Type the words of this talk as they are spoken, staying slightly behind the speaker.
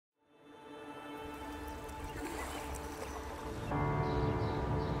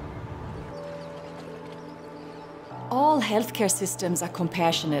All healthcare systems are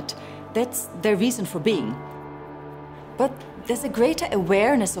compassionate. That's their reason for being. But there's a greater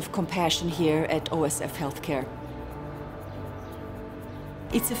awareness of compassion here at OSF HealthCare.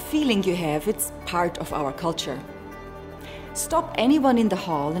 It's a feeling you have, it's part of our culture. Stop anyone in the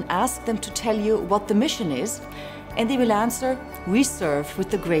hall and ask them to tell you what the mission is, and they will answer, "We serve with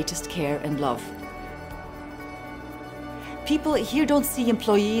the greatest care and love." People here don't see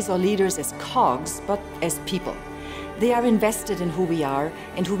employees or leaders as cogs, but as people. They are invested in who we are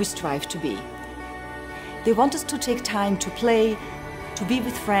and who we strive to be. They want us to take time to play, to be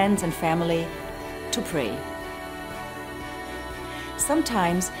with friends and family, to pray.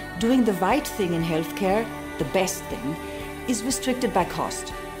 Sometimes doing the right thing in healthcare, the best thing, is restricted by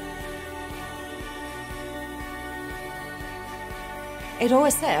cost. At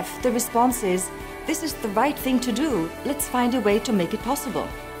OSF, the response is, "This is the right thing to do. Let's find a way to make it possible."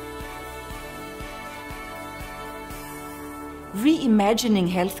 Reimagining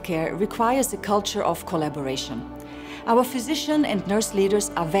healthcare requires a culture of collaboration. Our physician and nurse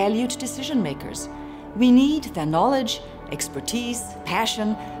leaders are valued decision makers. We need their knowledge, expertise,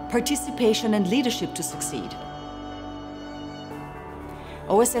 passion, participation, and leadership to succeed.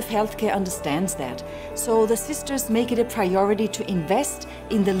 OSF HealthCare understands that, so the sisters make it a priority to invest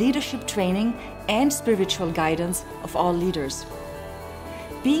in the leadership training and spiritual guidance of all leaders.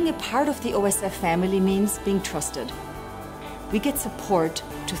 Being a part of the OSF family means being trusted. We get support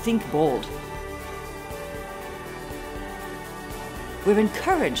to think bold. We're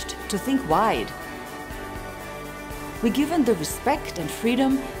encouraged to think wide. We're given the respect and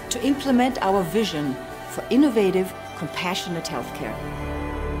freedom to implement our vision for innovative, compassionate healthcare.